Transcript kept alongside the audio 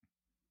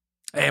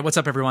Hey, what's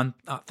up, everyone?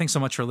 Thanks so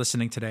much for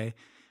listening today.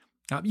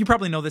 You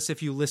probably know this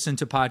if you listen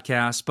to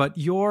podcasts, but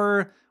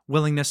your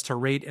willingness to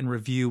rate and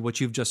review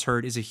what you've just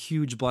heard is a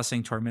huge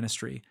blessing to our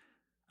ministry.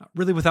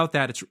 Really, without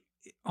that, it's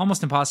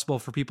almost impossible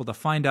for people to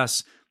find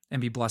us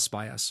and be blessed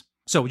by us.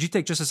 So would you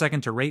take just a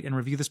second to rate and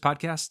review this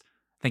podcast?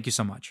 Thank you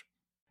so much.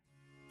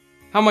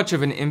 How much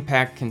of an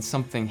impact can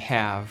something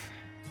have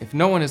if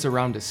no one is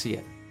around to see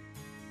it?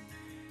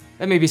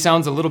 That maybe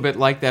sounds a little bit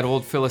like that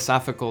old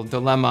philosophical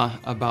dilemma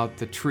about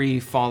the tree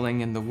falling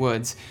in the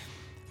woods,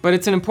 but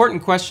it's an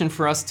important question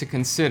for us to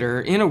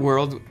consider in a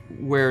world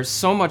where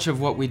so much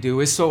of what we do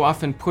is so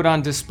often put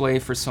on display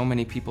for so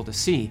many people to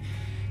see.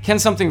 Can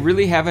something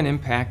really have an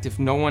impact if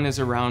no one is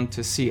around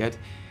to see it?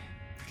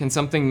 Can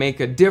something make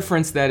a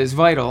difference that is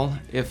vital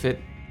if it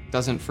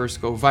doesn't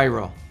first go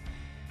viral?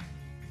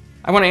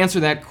 I want to answer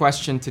that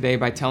question today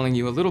by telling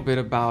you a little bit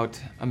about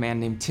a man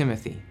named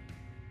Timothy.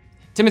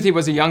 Timothy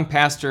was a young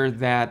pastor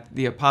that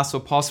the Apostle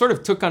Paul sort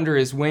of took under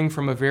his wing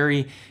from a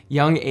very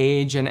young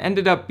age and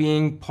ended up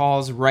being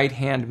Paul's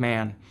right-hand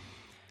man.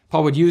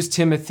 Paul would use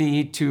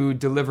Timothy to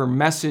deliver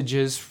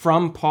messages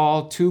from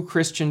Paul to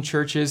Christian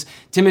churches.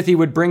 Timothy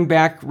would bring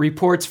back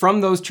reports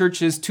from those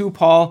churches to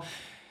Paul.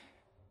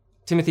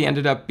 Timothy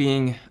ended up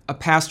being a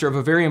pastor of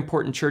a very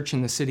important church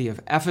in the city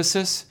of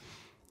Ephesus.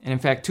 And in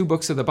fact, 2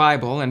 books of the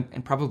Bible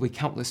and probably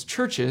countless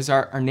churches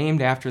are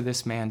named after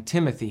this man,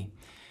 Timothy.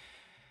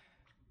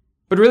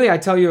 But really, I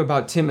tell you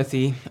about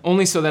Timothy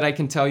only so that I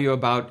can tell you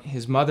about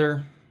his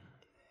mother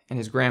and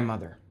his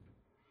grandmother.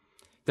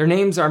 Their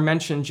names are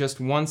mentioned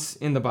just once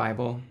in the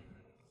Bible,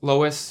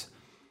 Lois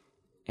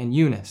and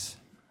Eunice.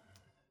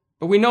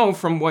 But we know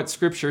from what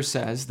Scripture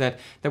says that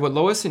what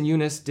Lois and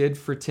Eunice did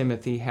for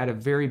Timothy had a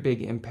very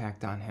big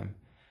impact on him.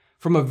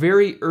 From a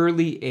very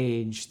early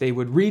age, they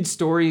would read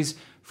stories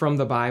from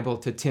the Bible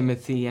to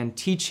Timothy and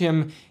teach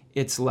him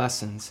its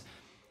lessons.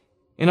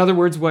 In other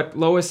words, what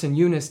Lois and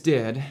Eunice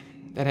did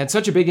that had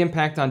such a big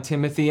impact on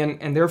Timothy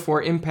and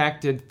therefore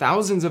impacted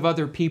thousands of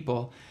other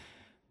people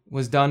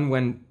was done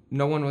when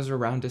no one was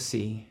around to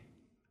see,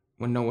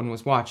 when no one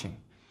was watching.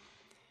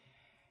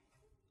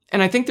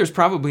 And I think there's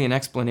probably an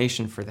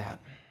explanation for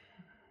that.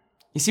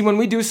 You see, when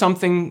we do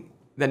something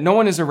that no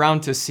one is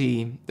around to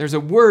see, there's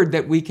a word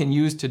that we can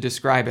use to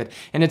describe it,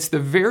 and it's the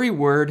very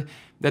word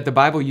that the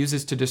Bible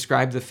uses to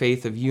describe the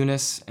faith of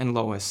Eunice and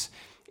Lois.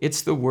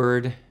 It's the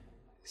word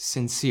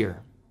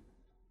sincere.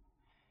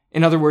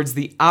 In other words,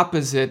 the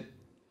opposite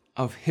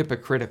of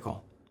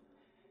hypocritical.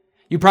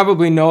 You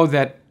probably know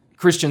that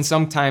Christians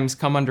sometimes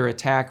come under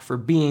attack for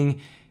being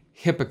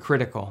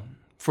hypocritical,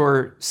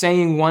 for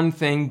saying one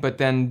thing but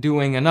then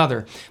doing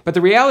another. But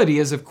the reality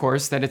is, of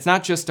course, that it's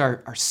not just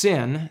our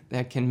sin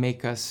that can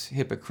make us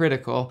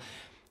hypocritical,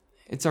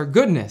 it's our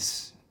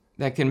goodness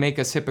that can make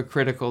us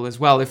hypocritical as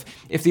well.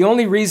 If the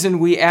only reason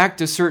we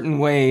act a certain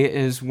way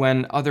is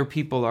when other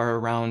people are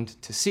around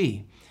to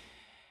see.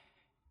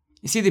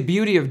 You see, the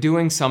beauty of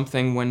doing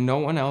something when no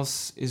one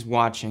else is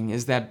watching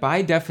is that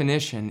by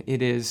definition, it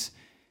is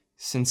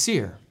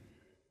sincere.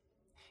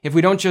 If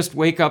we don't just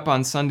wake up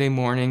on Sunday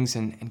mornings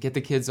and get the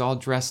kids all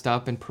dressed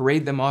up and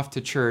parade them off to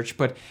church,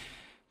 but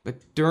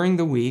during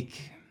the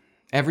week,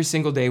 every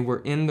single day, we're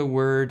in the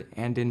Word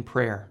and in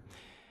prayer.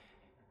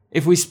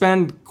 If we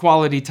spend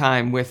quality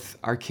time with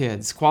our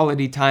kids,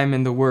 quality time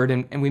in the Word,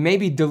 and we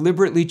maybe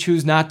deliberately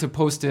choose not to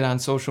post it on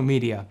social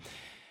media,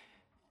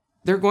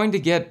 they're going to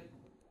get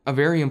a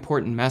very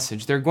important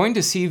message. They're going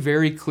to see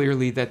very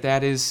clearly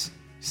that is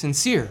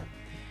sincere.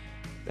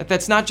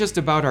 That's not just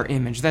about our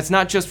image. That's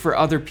not just for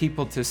other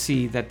people to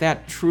see,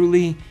 that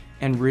truly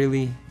and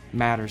really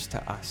matters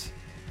to us.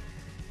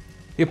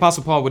 The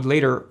Apostle Paul would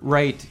later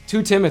write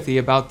to Timothy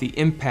about the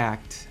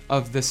impact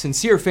of the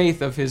sincere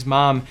faith of his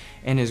mom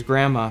and his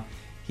grandma.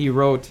 He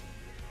wrote,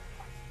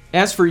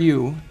 "As for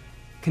you,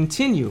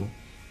 continue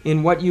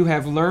in what you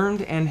have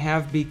learned and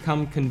have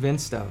become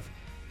convinced of,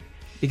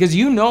 because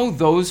you know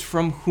those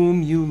from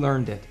whom you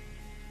learned it,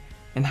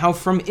 and how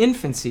from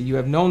infancy you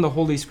have known the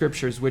Holy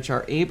Scriptures, which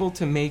are able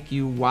to make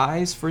you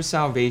wise for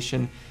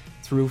salvation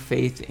through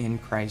faith in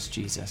Christ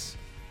Jesus."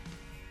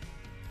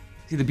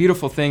 See, the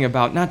beautiful thing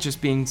about not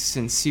just being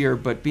sincere,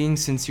 but being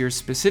sincere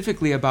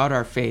specifically about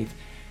our faith,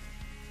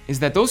 is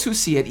that those who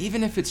see it,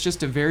 even if it's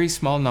just a very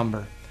small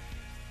number,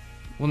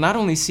 will not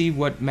only see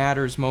what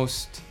matters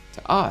most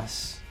to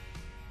us,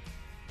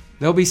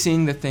 they'll be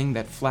seeing the thing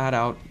that flat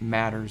out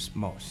matters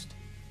most.